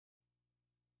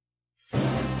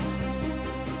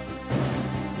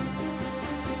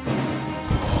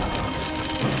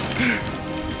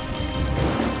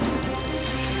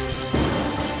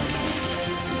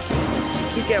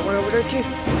one over there too.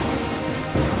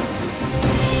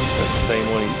 That's the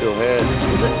same one he still had.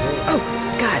 Is it? Oh,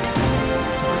 God.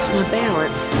 Lost my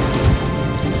balance.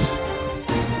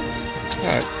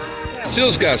 Alright.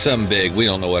 Sil's got something big. We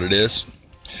don't know what it is.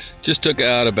 Just took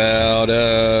out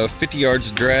about 50 yards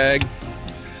of drag.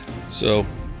 So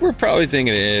we're probably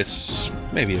thinking it's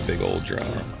maybe a big old drum.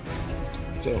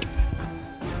 So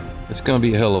it's gonna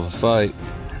be a hell of a fight.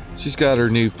 She's got her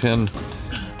new Penn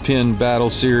Battle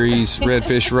Series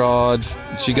redfish rod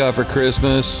she got for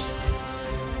Christmas.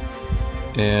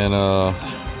 And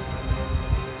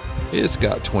it's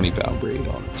got 20-pound braid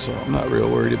on it, so I'm not real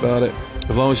worried about it.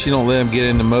 As long as she don't let him get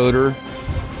in the motor.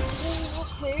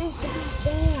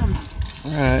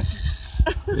 Alright.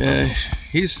 Yeah,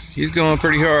 he's going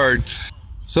pretty hard.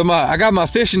 So I got my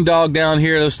fishing dog down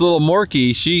here, this little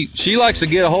Morky. She likes to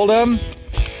get a hold of him,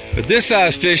 but this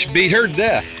size fish beat her to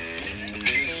death.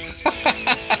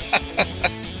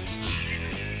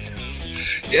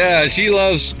 Yeah, she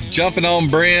loves jumping on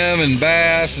brim and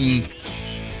bass and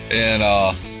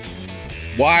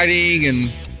whiting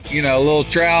and, you know, little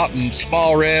trout and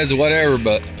small reds or whatever,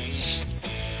 but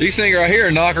these things right here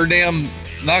knock her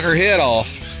head off.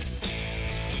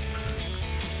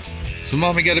 So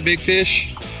mommy got a big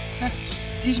fish?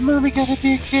 Does mommy got a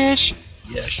big fish?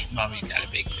 Yes, mommy got a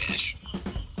big fish.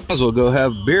 Might as well go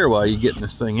have a beer while you're getting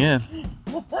this thing in.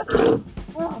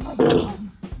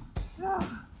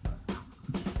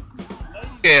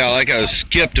 Yeah, like I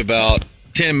skipped about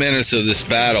 10 minutes of this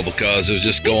battle because it was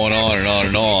just going on and on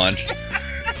and on.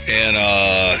 And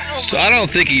so I don't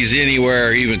think he's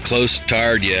anywhere even close to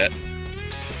tired yet.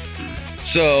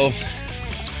 So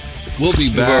we'll be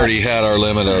back. We've already had our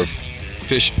limit of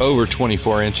fish over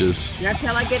 24 inches. Not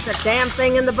till I get the damn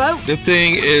thing in the boat. The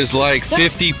thing is like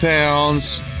 50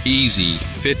 pounds easy.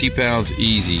 50 pounds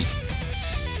easy.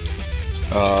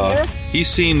 He's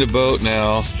seen the boat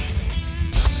now.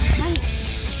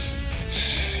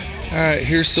 Alright,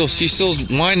 she's still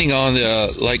winding on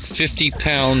the like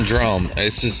 50-pound drum.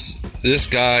 This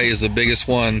guy is the biggest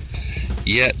one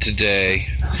yet today.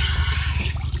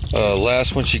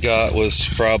 Last one she got was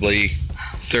probably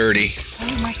 30.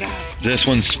 Oh my God. This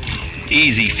one's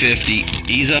easy 50.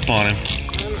 Ease up on him.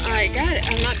 I got it.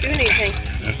 I'm not doing anything.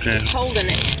 Okay. Just holding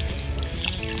it.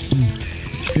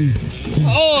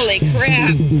 Holy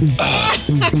crap.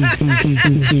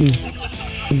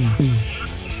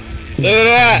 Look at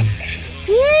that.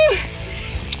 Woo!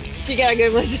 She got a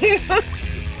good one too.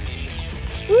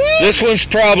 This one's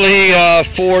probably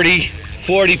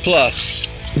 40 plus.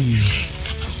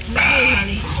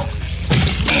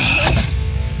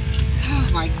 Oh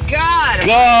my God.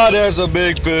 God, that's a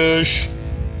big fish.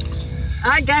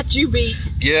 I got you beat.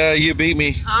 Yeah, you beat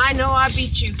me. I know I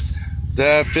beat you.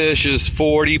 That fish is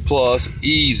 40 plus,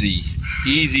 easy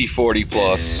 40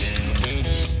 plus.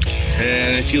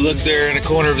 And if you look there in the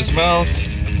corner of his mouth,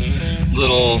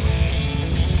 little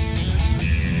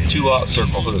 2/0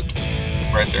 circle hook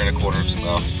right there in the corner of his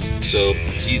mouth. So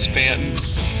he's panting,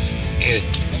 and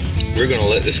we're gonna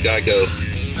let this guy go.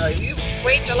 You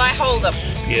wait till I hold him.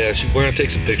 Yeah, we're gonna take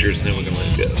some pictures and then we're gonna let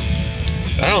him go.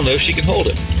 I don't know if she can hold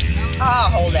it. I'll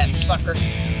hold that sucker.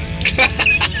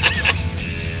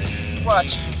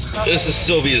 Watch. This is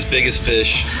Sylvia's biggest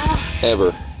fish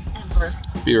ever.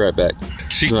 Be right back.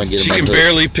 She can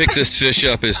barely pick this fish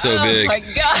up. It's so big. Oh my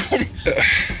God.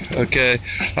 Okay,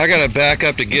 I gotta back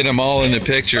up to get them all in the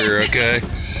picture.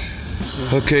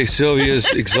 Okay, Sylvia's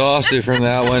exhausted from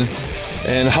that one.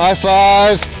 And high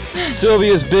five,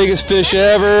 Sylvia's biggest fish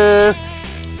ever.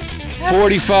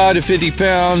 45 to 50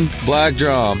 pound black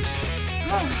drum.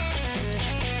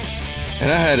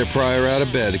 And I had to pry her out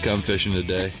of bed to come fishing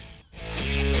today.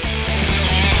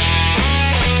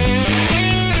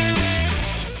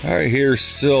 Alright, here's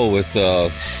Sil with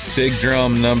big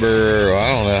drum number,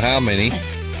 I don't know how many,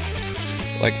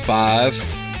 like 5.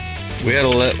 We had to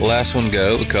let the last one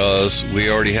go because we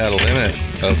already had a limit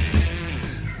of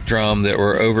drum that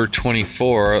were over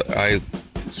 24. I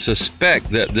suspect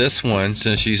that this one,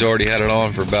 since she's already had it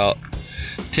on for about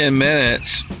 10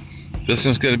 minutes, this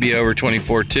one's going to be over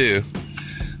 24 too.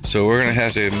 So we're going to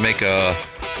have to make a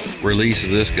release of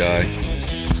this guy.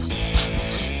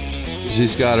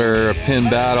 She's got her Penn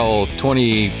Battle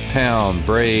 20-pound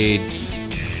braid.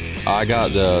 I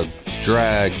got the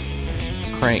drag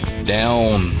cranked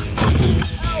down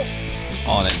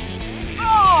on it.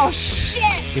 Oh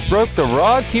shit! It broke the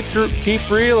rod. Keep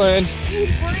reeling.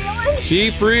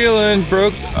 Keep reeling.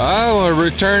 Broke. I want to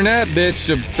return that bitch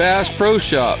to Bass Pro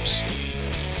Shops.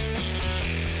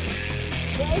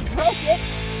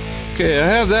 Okay, I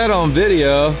have that on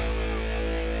video.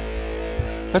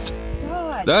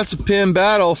 That's a Penn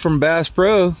Battle from Bass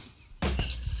Pro.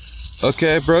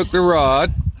 Okay, broke the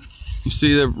rod. You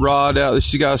see the rod out there?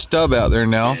 She got a stub out there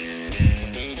now.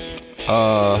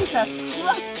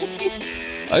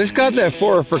 I just got that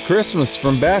for her for Christmas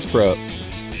from Bass Pro.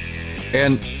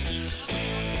 And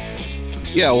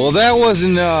yeah, well that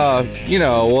wasn't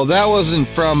that wasn't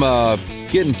from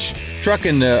getting stuck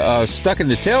in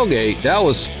the tailgate. That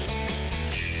was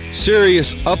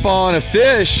serious up on a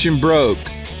fish and broke.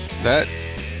 That,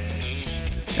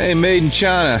 hey, made in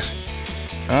China.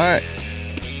 All right.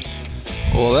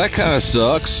 Well, that kind of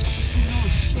sucks.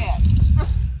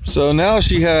 So now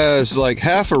she has like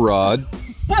half a rod.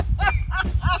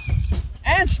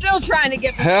 And still trying to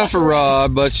get the half a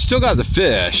rod, but she still got the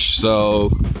fish.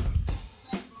 So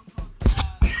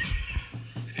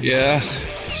yeah,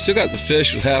 still got the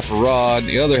fish with half a rod.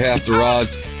 The other half the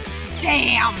rod's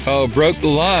broke the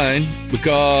line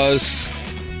because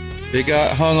they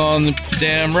got hung on the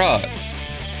damn rod.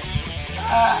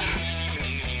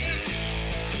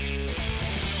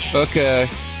 Okay,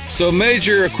 so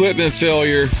major equipment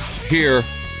failure here.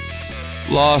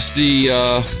 Lost the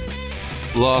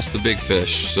big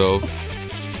fish, so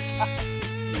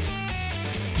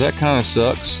that kind of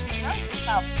sucks.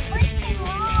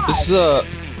 This is a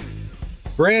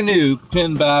brand new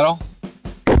pin battle,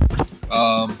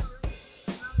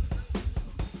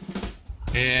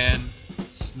 and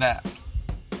snap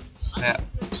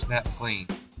clean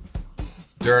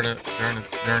during a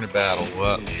battle.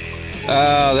 Well,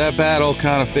 that battle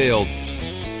kind of failed.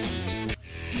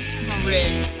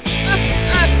 Red.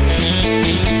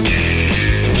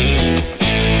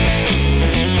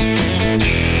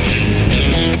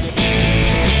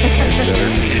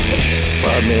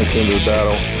 5 minutes into the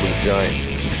battle with a giant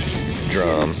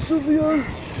drum.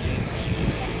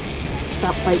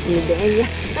 Stop fighting me, Daniel.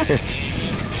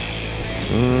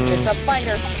 It's a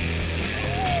fighter.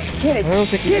 Get it. I don't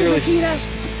think he's really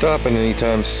stopping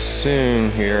anytime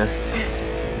soon here.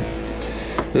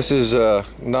 This is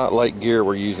not light gear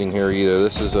we're using here either.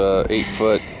 This is a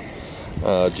 8-foot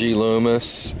G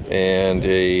Loomis and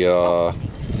a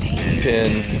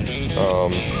pin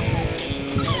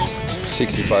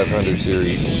 6500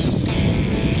 series.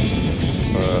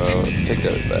 Take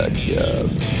that back. Yeah,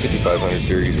 5500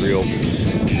 series reel.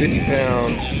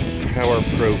 50-pound Power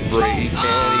Pro braid,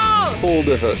 and he pulled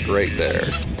a hook right there.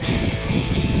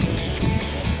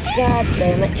 God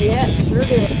damn it, yeah, sure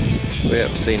did. We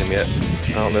haven't seen him yet.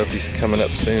 I don't know if he's coming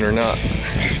up soon or not.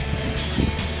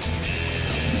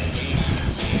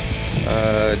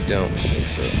 I don't think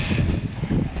so.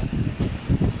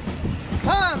 Come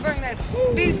on, bring that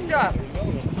beast up.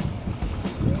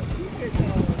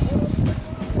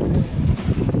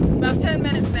 About 10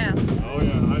 minutes now. Oh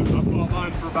yeah, I've got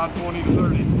mine for about 20 to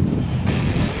 30.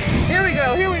 Here we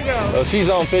go, here we go. Oh, she's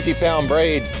on 50-pound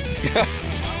braid. Like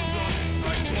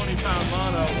 20-pound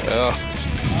mono. Yeah.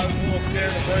 I was a little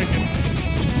scared of breaking.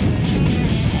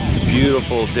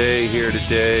 Beautiful day here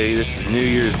today. This is New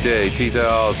Year's Day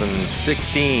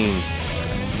 2016.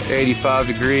 85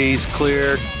 degrees,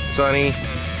 clear, sunny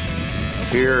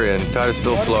here in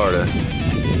Titusville, Florida.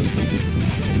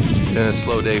 Been a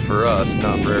slow day for us,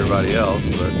 not for everybody else,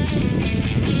 but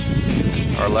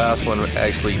our last one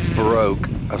actually broke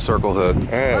a circle hook. All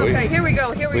right, Okay, here we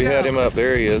go, we had him up.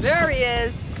 There he is. There he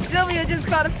is. Sylvia just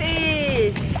caught a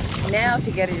fish. Now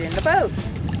to get it in the boat.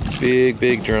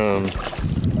 Big drum.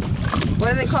 What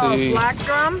do they call it? Black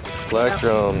drum? Black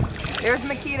drum. There's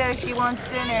Makita, she wants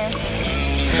dinner.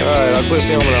 Alright, I'll quit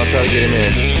filming, I'll try to get him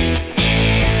in.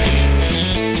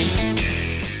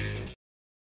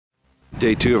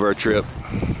 Day 2 of our trip.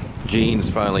 Gene's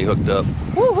finally hooked up.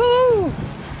 Woohoo!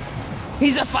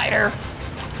 He's a fighter.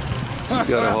 He's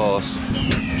got a hoss.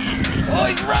 Oh,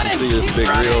 he's running! See this big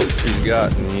reel he's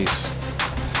got, and he's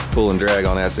pulling drag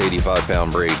on that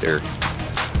 85-pound braid there.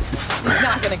 He's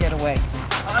not gonna get away.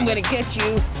 I'm gonna get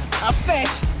you a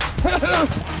fish.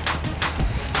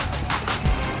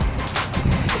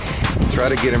 Try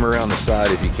to get him around the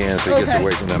side if you can, so he gets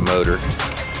away from that motor.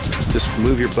 Just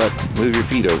move your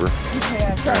feet over. Okay,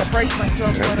 I'm trying to brace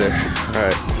myself. Right there. All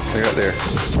right, right there.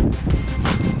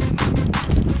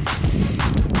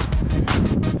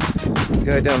 The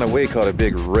guy down the way caught a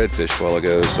big redfish a while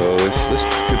ago, so this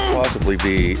could possibly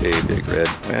be a big red.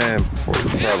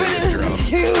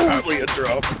 Probably a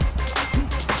drop.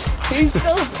 He's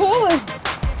still pulling.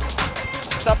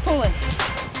 Stop pulling.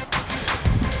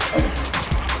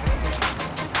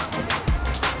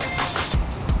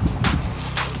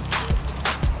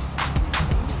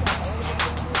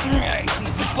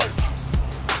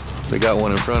 They got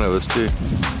one in front of us too.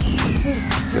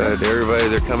 Good, everybody,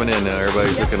 they're coming in now.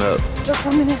 Everybody's looking up. They're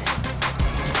coming in.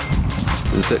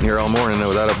 Been sitting here all morning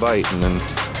without a bite, and then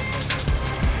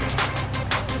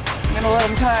gonna let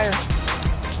him tire.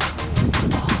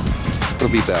 We'll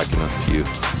be back in a few.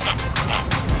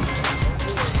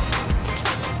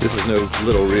 This is no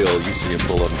little reel. You see him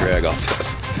pull up and drag off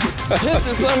that. This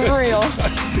is unreal.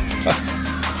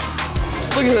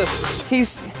 Look at this.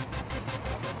 He's...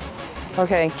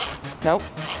 Okay. Nope.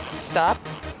 Stop.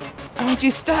 Why don't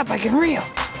you stop? I can reel.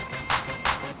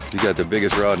 You got the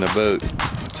biggest rod in the boat.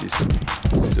 She's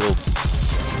still...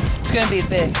 It's gonna be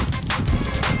big.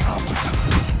 Oh my God.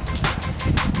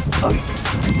 I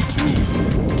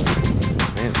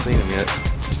ain't seen him yet.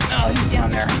 Oh, he's down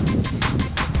there.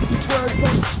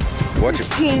 Watch it.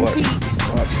 15 Watch. feet.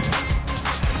 Watch.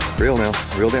 Reel now.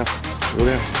 Reel down. Reel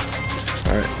down.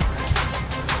 All right.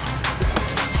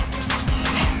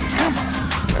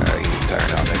 All right, you can tire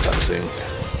out next time soon.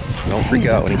 Don't freak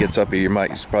out when he gets up here.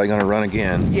 He's probably gonna run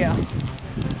again. Yeah.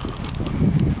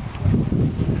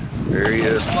 There he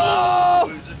is. Whoa!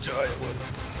 He's a giant one.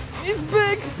 He's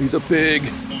big. He's a pig.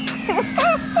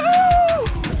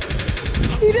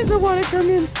 He doesn't want to come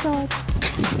inside.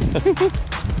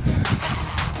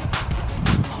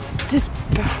 Just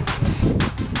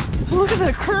look at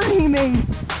the curve he made.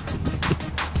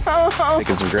 Oh,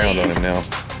 Making some ground on him now.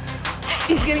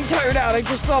 he's getting tired out. I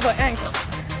just saw the anchor.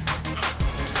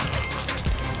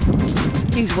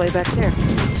 He's way back there.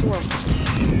 Swirl.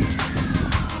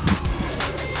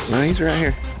 No, he's right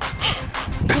here.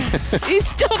 He's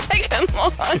still taking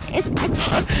mine.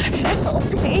 Help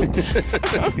me.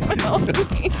 Help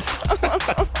me.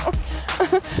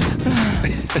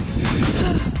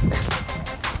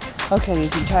 Okay,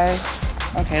 is he tired?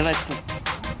 Okay, let's see.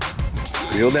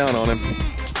 Reel down on him.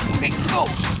 Okay, go.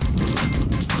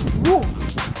 Whoa.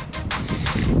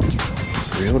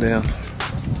 Reel down.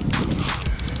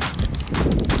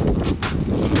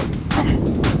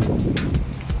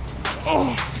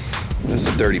 Oh. This is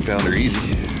a 30-pounder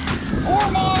easy.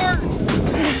 Or more.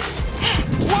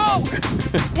 Whoa.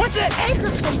 Once that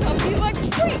anchor comes up, he like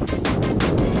freaks.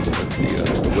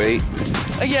 The weight.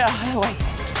 Yeah, wait.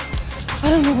 I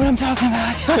don't know what I'm talking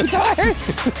about. I'm tired.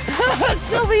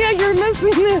 Sylvia, you're missing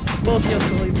this. Well, she'll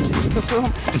still leave the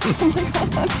film. Oh my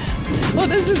God. Oh,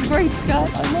 this is great,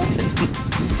 Scott. I love it.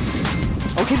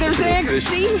 Okay, there's the anchor.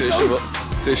 See?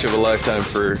 Fish of a lifetime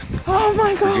for Oh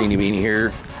my God. Jeannie Beanie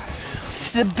here.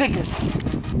 It's the biggest.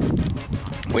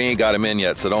 We ain't got him in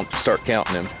yet, so don't start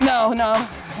counting him. No, no.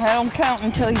 I don't count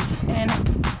until he's in.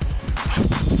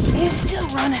 He's still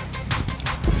running.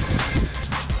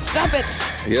 Stop it.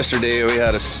 Yesterday we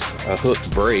had a hook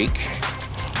break,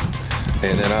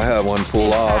 and then I had one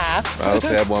pull off. I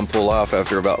had one pull off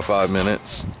after about 5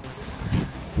 minutes.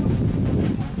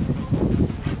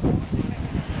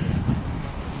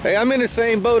 Hey, I'm in the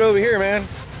same boat over here, man.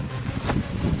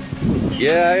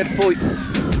 Yeah, I had to pull.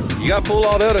 You got to pull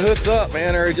all the other hooks up,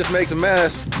 man, or it just makes a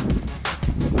mess.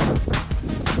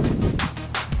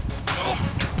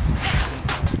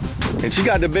 And she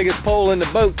got the biggest pole in the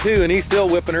boat too, and he's still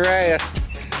whipping her ass.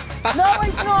 No,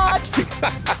 he's not.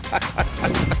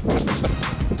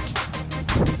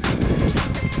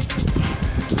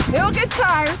 He'll get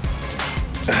tired.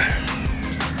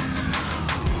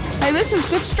 Hey, this is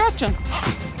good stretching.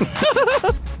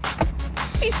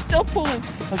 He's still pulling.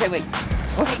 Okay, wait.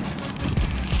 Okay.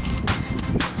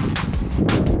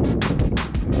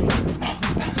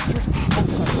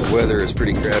 The weather is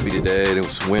pretty crappy today.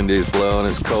 The wind is blowing.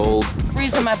 It's cold.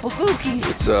 Freezing my bagookies.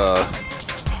 It's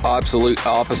absolute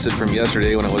opposite from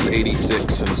yesterday when it was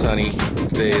 86 and sunny.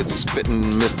 Today it's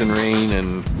spitting mist and rain,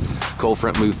 and cold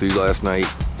front moved through last night,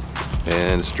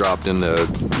 and it's dropped in the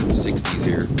 60s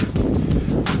here.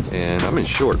 And I'm in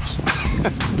shorts.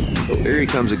 Oh, there he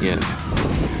comes again.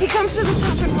 He comes to the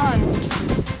top and runs.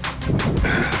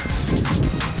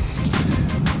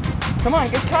 Come on,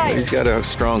 get tight. He's got a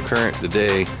strong current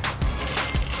today.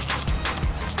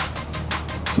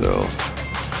 So,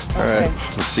 all right,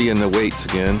 we'll see you in the weights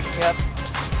again. Yep.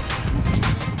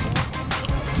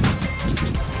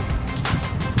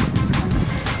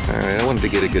 All right, I wanted to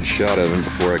get a good shot of him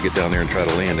before I get down there and try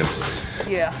to land him.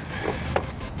 Yeah.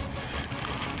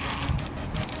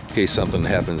 In case something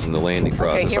happens in the landing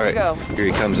process. Okay, here we go. Here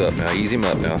he comes up now. Ease him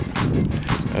up now.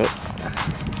 Oh.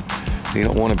 You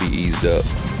don't want to be eased up.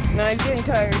 No, he's getting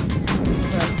tired.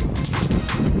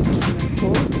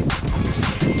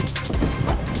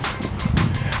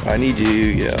 I need you,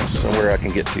 yeah, somewhere I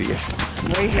can get to you.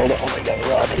 Right here. Hold on, I got a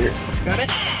rod here. Got it?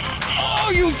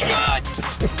 Oh, you got!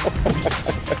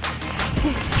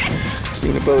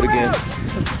 Seen the boat again.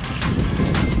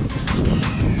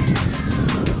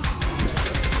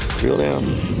 Reel down.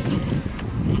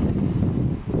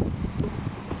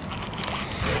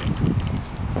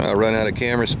 I'll run out of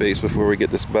camera space before we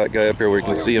get this guy up here where we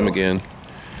can see him again.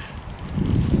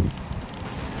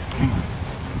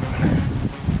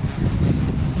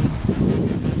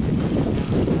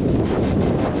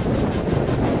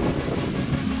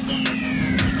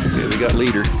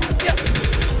 leader. Yep.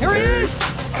 Here he is.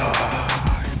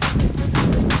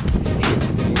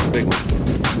 Big one.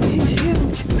 He's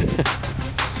huge.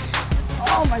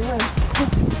 Oh my word.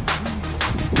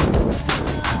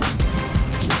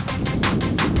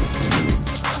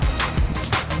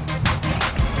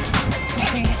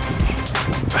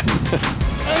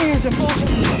 Here's a full.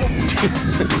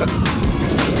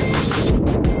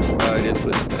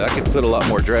 I could put a lot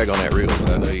more drag on that reel, but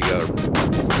I know you got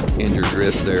an injured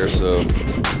wrist there, so.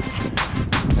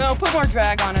 No, put more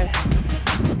drag on it.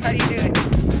 How do you do it?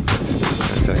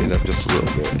 Tighten it up just a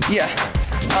little bit. Yeah,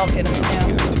 I'll get him down.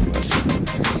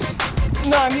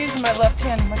 No, I'm using my left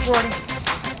hand majority.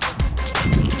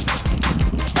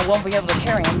 I won't be able to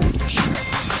carry him, that's for sure.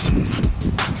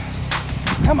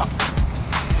 Come on.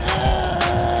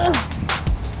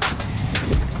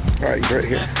 All right, he's right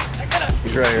here.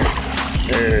 He's right here.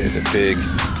 There is a pig.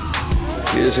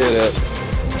 Get his head up.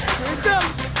 Here it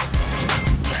comes.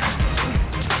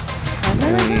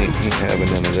 He ain't having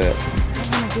none of that.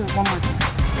 I'm gonna do it one more time.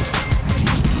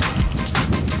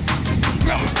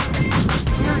 Yeah,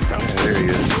 there he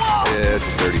is. Yeah, that's a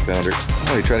 30-pounder.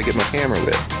 Oh, he's trying to get my camera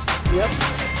wet. Yep.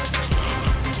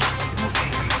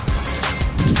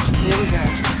 There we go.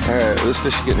 All right, this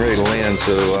fish is getting ready to land,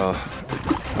 so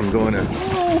I'm going to.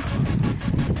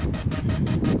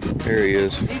 There he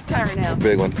is. He's tired now.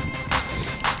 Big one.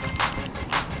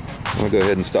 I'm gonna go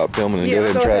ahead and stop filming and Yeah, go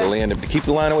ahead and go try ahead. to land him. Keep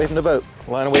the line away from the boat.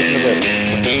 Line away from the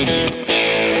boat.